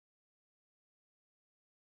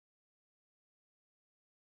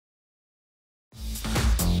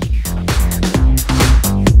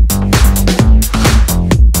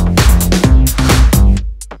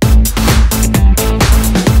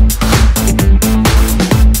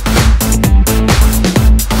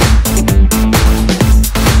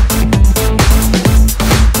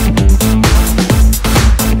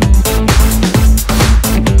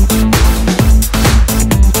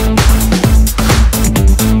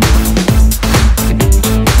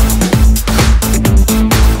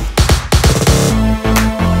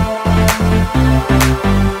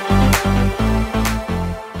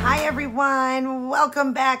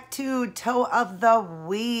back to Toe of the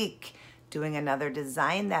Week. Doing another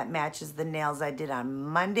design that matches the nails I did on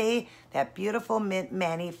Monday. That beautiful mint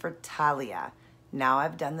mani for Talia. Now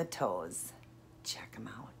I've done the toes. Check them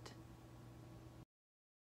out.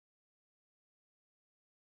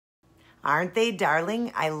 Aren't they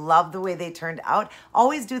darling? I love the way they turned out.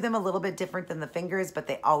 Always do them a little bit different than the fingers, but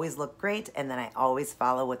they always look great. And then I always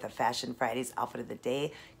follow with the Fashion Fridays outfit of the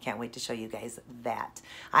day. Can't wait to show you guys that.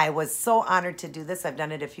 I was so honored to do this. I've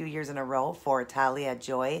done it a few years in a row for Talia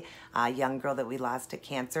Joy, a young girl that we lost to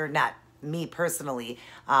cancer. Not me personally,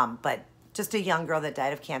 but just a young girl that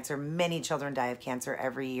died of cancer. Many children die of cancer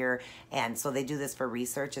every year, and so they do this for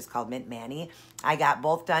research. It's called Mint Mani. I got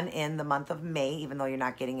both done in the month of May, even though you're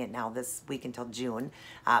not getting it now this week until June.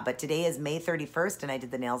 But today is May 31st, and I did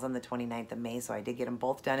the nails on the 29th of May, so I did get them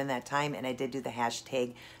both done in that time, and I did do the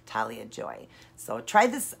hashtag Talia Joy. So try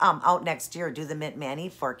this out next year. Do the Mint Mani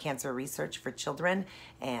for cancer research for children,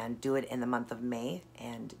 and do it in the month of May,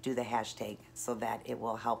 and do the hashtag so that it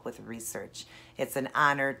will help with research. It's an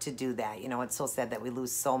honor to do that. You know, it's so sad that we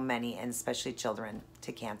lose so many, and especially children,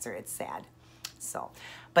 to cancer. It's sad. So,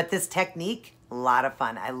 but this technique, a lot of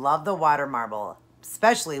fun. I love the water marble,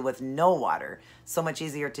 especially with no water. So much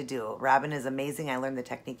easier to do. Robin is amazing. I learned the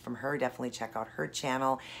technique from her. Definitely check out her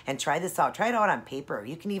channel and try this out. Try it out on paper.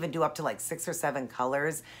 You can even do up to like 6 or 7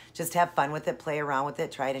 colors. Just have fun with it. Play around with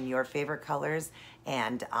it. Try it in your favorite colors.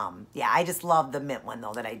 And yeah, I just love the mint one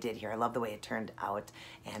though that I did here. I love the way it turned out,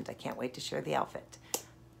 and I can't wait to share the outfit.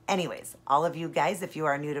 Anyways, all of you guys, if you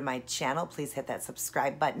are new to my channel, please hit that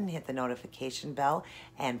subscribe button, hit the notification bell,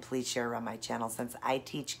 and please share around my channel since I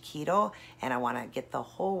teach keto and I want to get the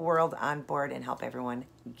whole world on board and help everyone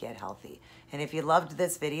get healthy. And if you loved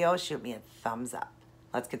this video, shoot me a thumbs up.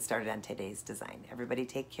 Let's get started on today's design. Everybody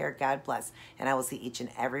take care, God bless, and I will see each and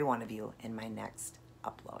every one of you in my next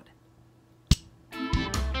upload.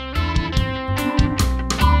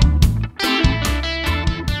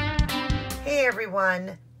 Hey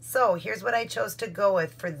everyone. So here's what I chose to go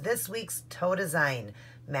with for this week's toe design.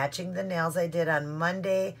 Matching the nails I did on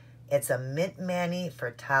Monday. It's a Mint Mani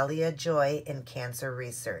for Talia Joy in cancer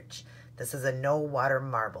research. This is a no water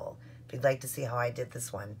marble. If you'd like to see how I did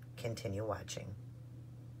this one, continue watching.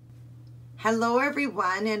 Hello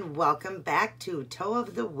everyone, and welcome back to Toe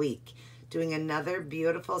of the Week. Doing another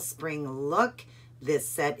beautiful spring look. This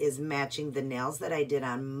set is matching the nails that I did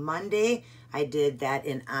on Monday. I did that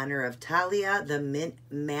in honor of Talia, the Mint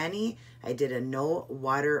Mani. I did a no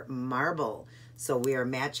water marble. So we are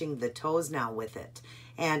matching the toes now with it.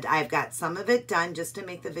 And I've got some of it done just to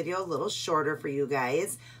make the video a little shorter for you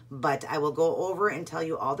guys. But I will go over and tell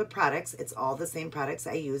you all the products. It's all the same products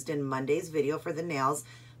I used in Monday's video for the nails.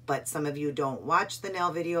 But some of you don't watch the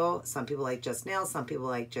nail video. Some people like just nails. Some people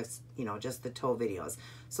like just, you know, just the toe videos.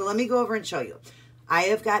 So let me go over and show you. I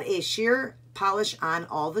have got a sheer polish on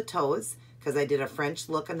all the toes because I did a French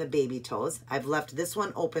look on the baby toes. I've left this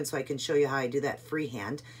one open so I can show you how I do that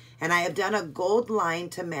freehand. And I have done a gold line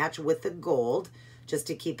to match with the gold just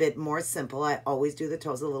to keep it more simple. I always do the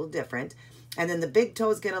toes a little different. And then the big toe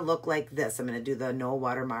is going to look like this. I'm going to do the no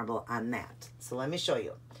water marble on that. So let me show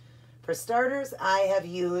you. For starters, I have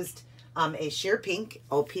used a sheer pink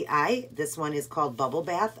OPI. This one is called Bubble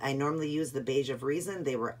Bath. I normally use the Beige of Reason.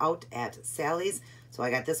 They were out at Sally's, so I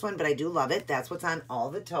got this one, but I do love it. That's what's on all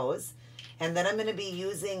the toes. And then I'm going to be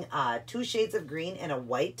using 2 shades of green and a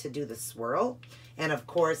white to do the swirl. And of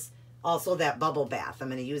course, also that Bubble Bath. I'm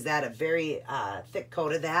going to use that, a very thick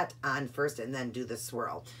coat of that on first and then do the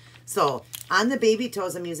swirl. So on the baby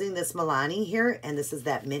toes, I'm using this Milani here, and this is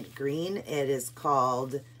that mint green. It is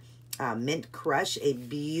called Mint Crush, a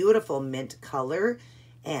beautiful mint color,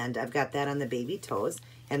 and I've got that on the baby toes.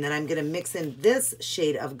 And then I'm going to mix in this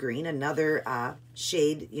shade of green, another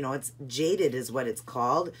shade, you know, it's Jaded is what it's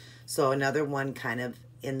called. So another one kind of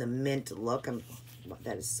in the mint look.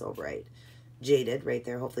 That is so bright. Jaded right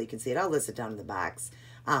there. Hopefully you can see it. I'll list it down in the box.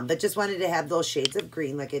 But just wanted to have those shades of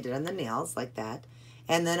green like I did on the nails, like that.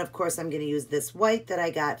 And then, of course, I'm going to use this white that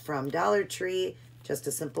I got from Dollar Tree, just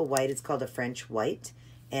a simple white. It's called a French white,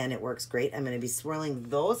 and it works great. I'm going to be swirling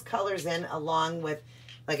those colors in along with,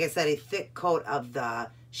 like I said, a thick coat of the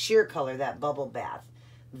sheer color, that Bubble Bath.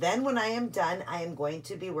 Then when I am done, I am going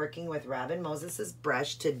to be working with Robin Moses's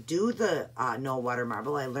brush to do the no water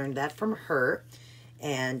marble. I learned that from her,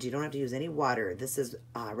 and you don't have to use any water. This is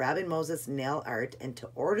Robin Moses Nail Art, and to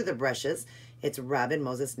order the brushes, it's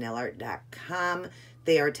robinmosesnailart.com.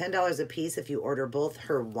 They are $10 a piece if you order both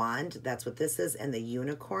her wand, that's what this is, and the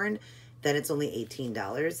unicorn. Then it's only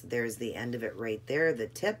 $18. There's the end of it right there, the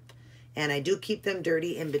tip. And I do keep them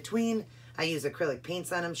dirty in between. I use acrylic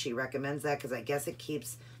paints on them. She recommends that because I guess it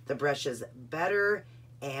keeps the brushes better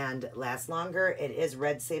and last longer. It is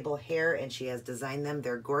Red Sable hair, and she has designed them.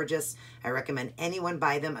 They're gorgeous. I recommend anyone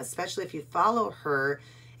buy them, especially if you follow her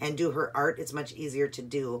and do her art. It's much easier to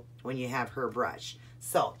do when you have her brush.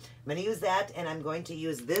 So I'm going to use that, and I'm going to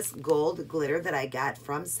use this gold glitter that I got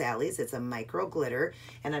from Sally's. It's a micro glitter,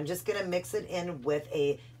 and I'm just going to mix it in with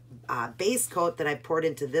a base coat that I poured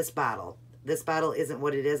into this bottle. This bottle isn't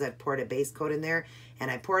what it is. I've poured a base coat in there, and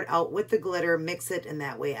I pour it out with the glitter, mix it, and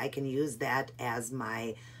that way I can use that as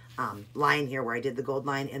my line here where I did the gold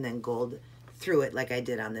line and then gold through it like I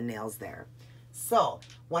did on the nails there. So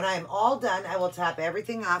when I'm all done, I will top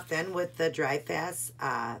everything off then with the Dry Fast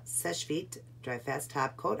Seche Vite Dry Fast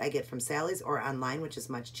top coat I get from Sally's or online, which is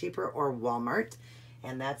much cheaper, or Walmart,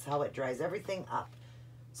 and that's how it dries everything up.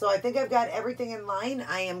 So I think I've got everything in line.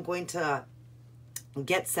 I am going to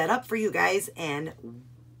get set up for you guys, and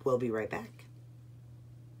we'll be right back.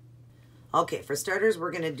 Okay, for starters,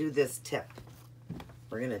 we're going to do this tip.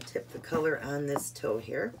 We're going to tip the color on this toe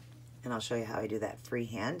here, and I'll show you how I do that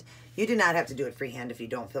freehand. You do not have to do it freehand if you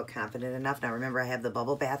don't feel confident enough. Now remember, I have the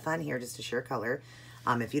bubble bath on here just to share color.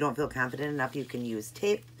 If you don't feel confident enough, you can use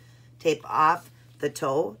tape off the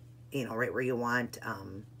toe, you know, right where you want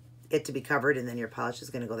it to be covered, and then your polish is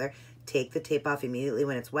going to go there. Take the tape off immediately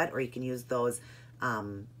when it's wet, or you can use those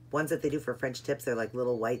ones that they do for French tips. They're like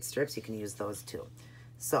little white strips. You can use those too.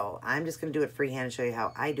 So I'm just going to do it freehand and show you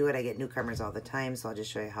how I do it. I get newcomers all the time, so I'll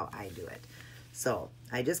just show you how I do it. So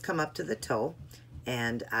I just come up to the toe,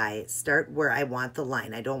 and I start where I want the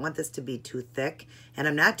line. I don't want this to be too thick, and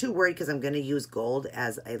I'm not too worried because I'm going to use gold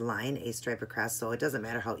as a line, a stripe across, so it doesn't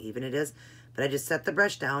matter how even it is, but I just set the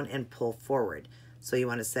brush down and pull forward. So you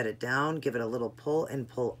want to set it down, give it a little pull, and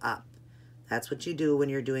pull up. That's what you do when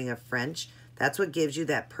you're doing a French. That's what gives you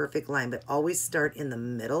that perfect line, but always start in the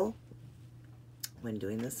middle when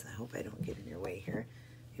doing this. I hope I don't get in your way here.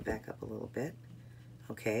 You back up a little bit.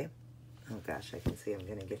 Okay. Oh gosh, I can see I'm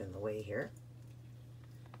going to get in the way here.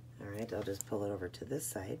 All right, I'll just pull it over to this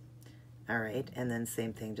side. All right, and then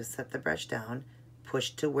same thing, just set the brush down,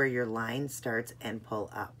 push to where your line starts, and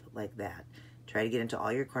pull up like that. Try to get into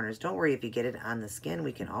all your corners. Don't worry if you get it on the skin.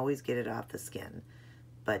 We can always get it off the skin.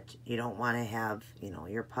 But you don't want to have, you know,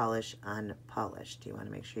 your polish unpolished. You want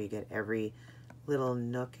to make sure you get every little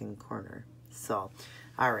nook and corner. So,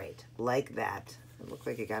 all right, like that. It looked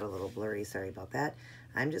like it got a little blurry. Sorry about that.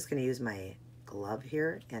 I'm just going to use my glove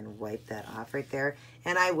here and wipe that off right there,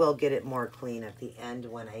 and I will get it more clean at the end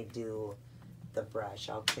when I do the brush.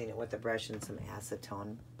 I'll clean it with the brush and some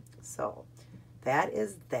acetone. So that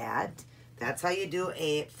is that. That's how you do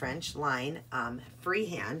a French line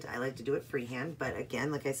freehand. I like to do it freehand, but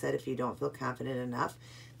again, like I said, if you don't feel confident enough,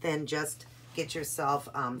 then just get yourself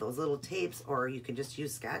those little tapes, or you can just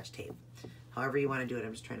use Scotch tape. However you want to do it.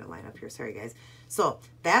 I'm just trying to line up here. Sorry, guys. So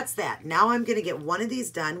that's that. Now I'm going to get one of these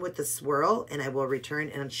done with the swirl, and I will return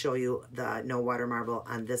and show you the no water marble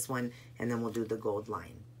on this one, and then we'll do the gold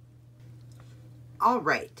line. All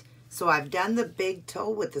right. So I've done the big toe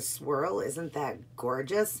with the swirl. Isn't that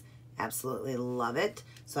gorgeous? Absolutely love it.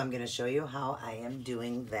 So I'm going to show you how I am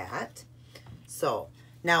doing that. So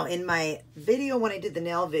now in my video, when I did the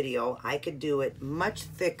nail video, I could do it much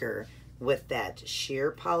thicker with that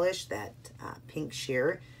sheer polish, that pink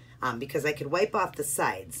sheer, because I could wipe off the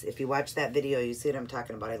sides. If you watch that video, you see what I'm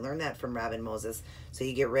talking about. I learned that from Robin Moses. So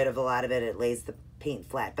you get rid of a lot of it. It lays the paint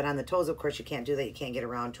flat. But on the toes, of course, you can't do that. You can't get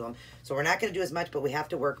around to them. So we're not going to do as much, but we have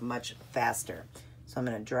to work much faster. So I'm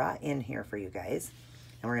going to draw in here for you guys.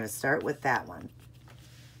 And we're going to start with that one.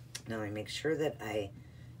 Now let me make sure that I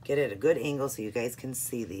get it at a good angle so you guys can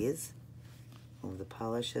see these. Move the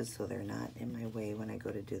polishes so they're not in my way when I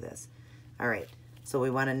go to do this. All right, so we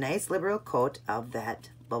want a nice liberal coat of that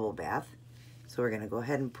bubble bath. So we're going to go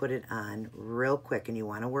ahead and put it on real quick, and you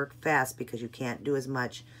want to work fast because you can't do as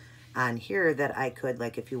much on here that I could.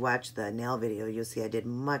 Like if you watch the nail video, you'll see I did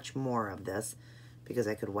much more of this because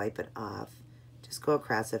I could wipe it off. Just go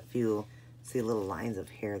across a few, see little lines of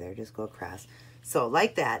hair there, just go across. So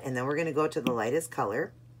like that, and then we're going to go to the lightest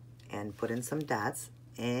color and put in some dots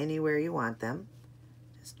anywhere you want them.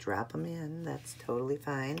 Just drop them in, that's totally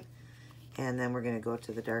fine. And then we're going to go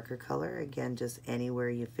to the darker color. Again, just anywhere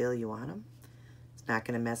you feel you want them. It's not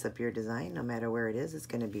going to mess up your design. No matter where it is, it's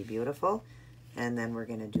going to be beautiful. And then we're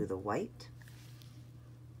going to do the white.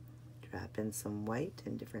 Drop in some white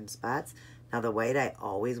in different spots. Now the white, I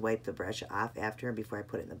always wipe the brush off after before I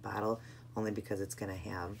put it in the bottle, only because it's going to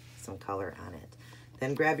have some color on it.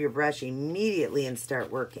 Then grab your brush immediately and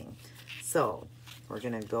start working. So we're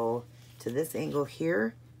going to go to this angle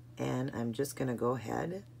here, and I'm just going to go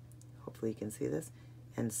ahead, hopefully you can see this,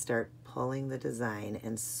 and start pulling the design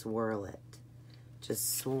and swirl it.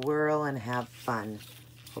 Just swirl and have fun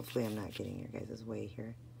Hopefully I'm not getting your guys' way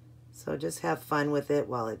here. So just have fun with it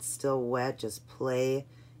while it's still wet. Just play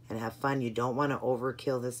and have fun. You don't want to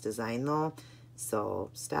overkill this design though. So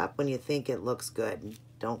stop when you think it looks good.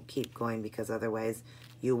 Don't keep going because otherwise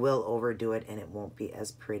you will overdo it and it won't be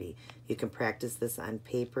as pretty. You can practice this on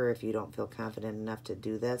paper if you don't feel confident enough to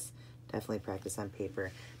do this. Definitely practice on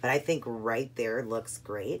paper. But I think right there looks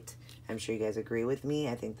great. I'm sure you guys agree with me.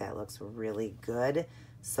 I think that looks really good.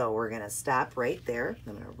 So we're going to stop right there.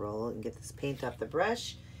 I'm going to roll and get this paint off the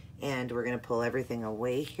brush. And we're going to pull everything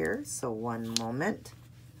away here. So one moment.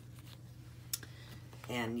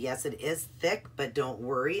 And yes, it is thick, but don't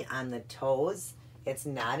worry on the toes. It's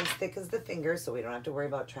not as thick as the fingers, so we don't have to worry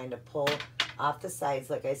about trying to pull off the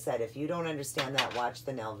sides. Like I said, if you don't understand that, watch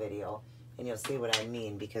the nail video, and you'll see what I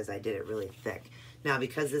mean because I did it really thick. Now,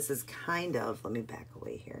 because this is kind of, let me back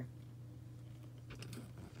away here.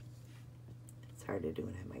 It's hard to do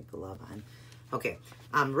when I have my glove on. Okay,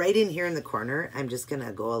 right in here in the corner, I'm just going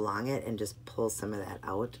to go along it and just pull some of that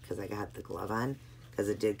out because I got the glove on because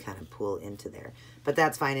it did kind of pull into there. But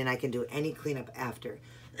that's fine, and I can do any cleanup after.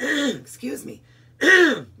 Excuse me.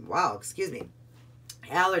 Wow, excuse me.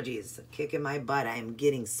 Allergies kicking my butt. I am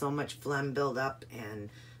getting so much phlegm buildup, and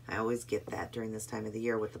I always get that during this time of the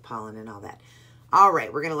year with the pollen and all that. All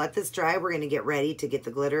right, we're going to let this dry. We're going to get ready to get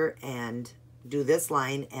the glitter and do this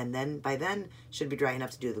line, and then by then should be dry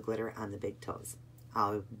enough to do the glitter on the big toes.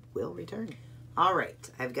 I will return. All right,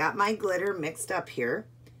 I've got my glitter mixed up here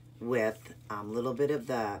with a little bit of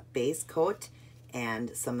the base coat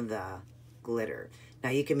and some of the glitter. Now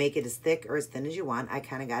you can make it as thick or as thin as you want. I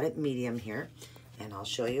kind of got it medium here, and I'll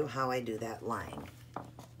show you how I do that line.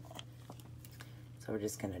 So we're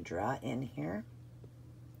just going to draw in here,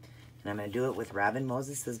 and I'm going to do it with Robin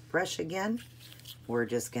Moses's brush again. We're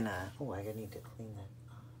just going to, oh, I need to clean that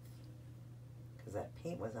off because that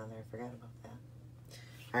paint was on there. I forgot about that.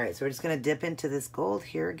 All right, so we're just going to dip into this gold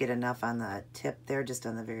here, get enough on the tip there, just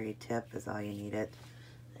on the very tip is all you need it.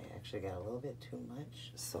 I actually got a little bit too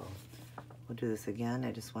much, so we'll do this again.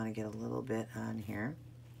 I just want to get a little bit on here.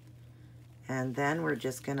 And then we're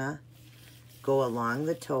just going to go along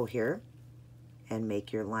the toe here and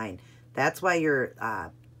make your line. That's why your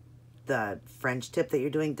the French tip that you're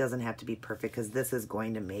doing doesn't have to be perfect because this is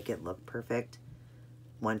going to make it look perfect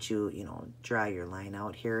once you know, draw your line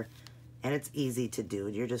out here. And it's easy to do.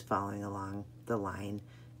 You're just following along the line.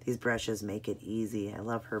 These brushes make it easy. I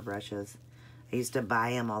love her brushes. I used to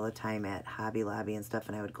buy them all the time at Hobby Lobby and stuff,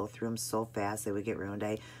 and I would go through them so fast they would get ruined.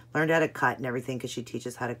 I learned how to cut and everything because she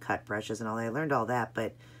teaches how to cut brushes and all that. I learned all that,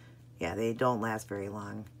 but yeah, they don't last very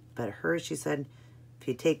long. But hers, she said, if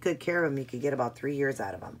you take good care of them, you could get about 3 years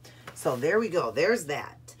out of them. So there we go. There's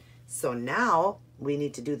that. So now we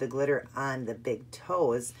need to do the glitter on the big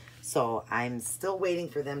toes. So I'm still waiting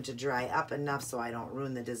for them to dry up enough so I don't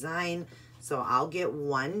ruin the design. So I'll get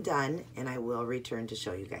one done and I will return to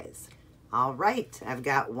show you guys. All right, I've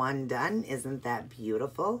got one done. Isn't that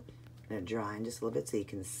beautiful? I'm gonna draw in just a little bit so you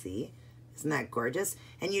can see. Isn't that gorgeous?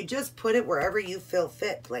 And you just put it wherever you feel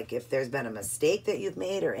fit. Like if there's been a mistake that you've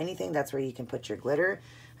made or anything, that's where you can put your glitter.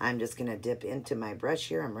 I'm just gonna dip into my brush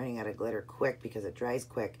here. I'm running out of glitter quick because it dries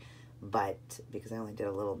quick, but because I only did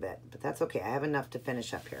a little bit, but that's okay. I have enough to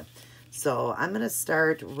finish up here. So I'm gonna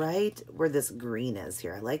start right where this green is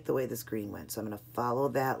here. I like the way this green went. So I'm gonna follow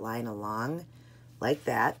that line along like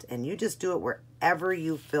that, and you just do it wherever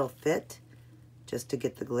you feel fit just to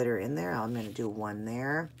get the glitter in there. I'm gonna do one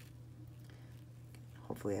there.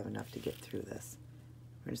 Hopefully I have enough to get through this.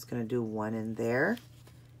 We're just gonna do one in there,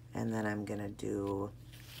 and then I'm gonna do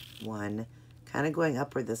one kind of going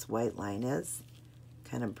up where this white line is,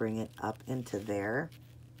 kind of bring it up into there.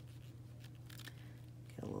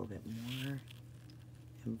 Get a little bit more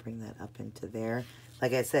and bring that up into there.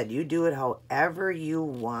 Like I said, you do it however you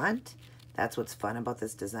want. That's what's fun about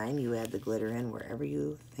this design. You add the glitter in wherever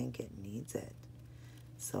you think it needs it.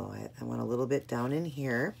 So I want a little bit down in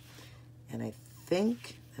here, and I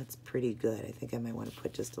think that's pretty good. I think I might want to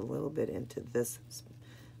put just a little bit into this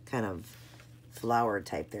kind of flower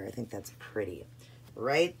type there. I think that's pretty.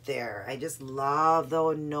 Right there. I just love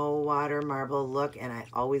the no water marble look, and I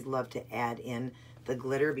always love to add in the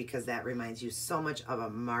glitter because that reminds you so much of a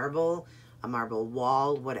marble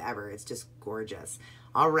wall, whatever. It's just gorgeous.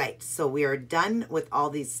 All right, so we are done with all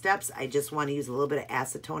these steps. I just want to use a little bit of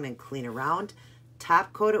acetone and clean around.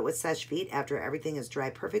 Top coat it with Seche Vite after everything is dry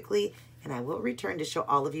perfectly, and I will return to show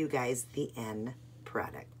all of you guys the end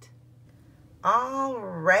product.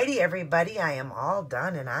 Alrighty, everybody, I am all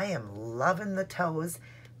done, and I am loving the toes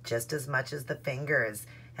just as much as the fingers.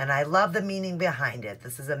 And I love the meaning behind it.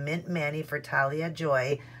 This is a mint mani for Talia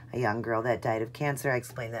Joy, a young girl that died of cancer. I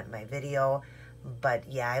explained that in my video.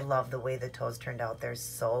 But yeah, I love the way the toes turned out. They're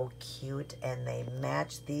so cute and they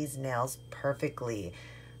match these nails perfectly.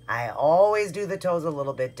 I always do the toes a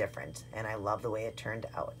little bit different and I love the way it turned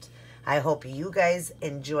out. I hope you guys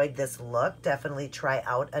enjoyed this look. Definitely try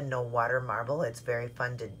out a no water marble. It's very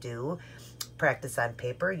fun to do. Practice on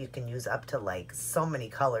paper. You can use up to like so many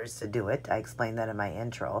colors to do it. I explained that in my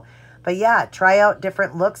intro. But yeah, try out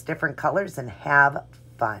different looks, different colors, and have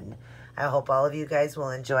fun. I hope all of you guys will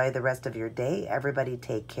enjoy the rest of your day. Everybody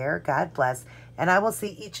take care. God bless. And I will see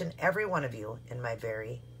each and every one of you in my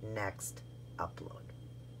very next upload.